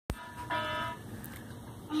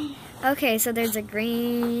Okay, so there's a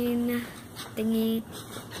green thingy.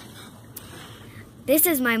 This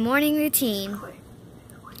is my morning routine.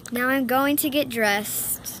 Now I'm going to get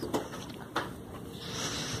dressed.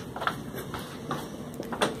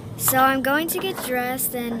 So I'm going to get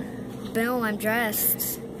dressed and boom, I'm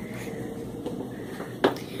dressed.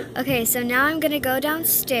 Okay, so now I'm gonna go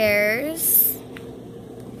downstairs.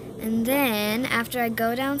 And then after I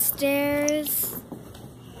go downstairs,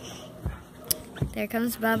 there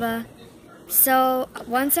comes Bubba. So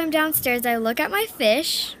once I'm downstairs, I look at my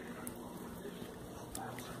fish.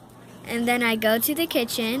 And then I go to the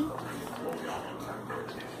kitchen.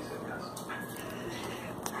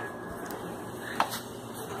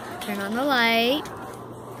 Turn on the light.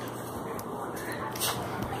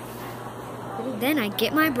 Then I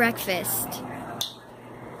get my breakfast.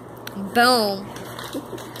 Boom.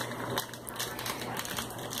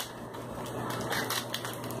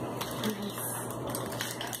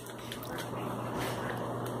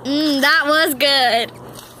 That was good.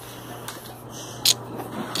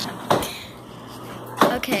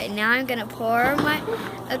 Okay, now I'm gonna pour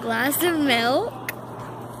a glass of milk.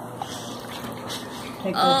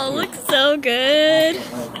 Oh, looks so good.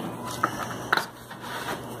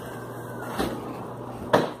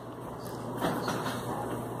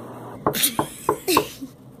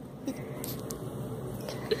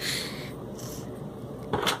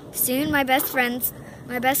 Soon my best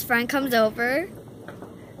friend comes over.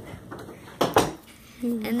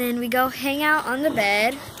 And then we go hang out on the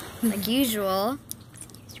bed, like usual.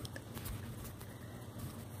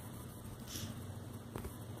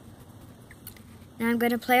 Now I'm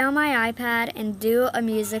going to play on my iPad and do a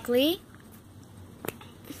Musical.ly.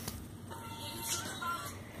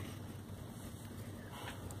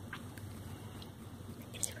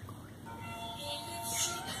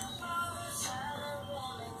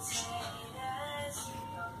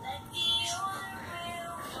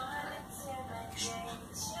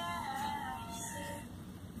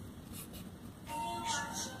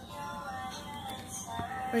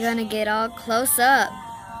 We're going to get all close up.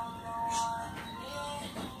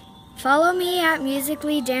 Follow me at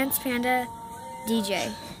Musical.ly Dance Panda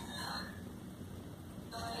DJ.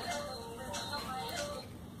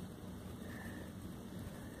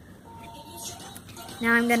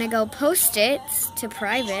 Now I'm gonna go post it to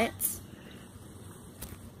private.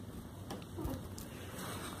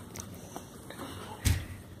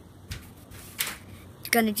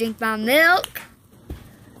 Gonna drink my milk.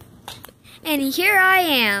 And here I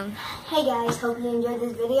am. Hey guys, hope you enjoyed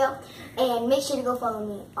this video. And make sure to go follow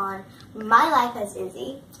me on My Life as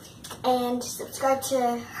Izzy. And subscribe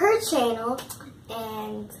to her channel.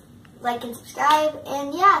 And like and subscribe.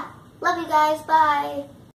 And yeah, love you guys. Bye.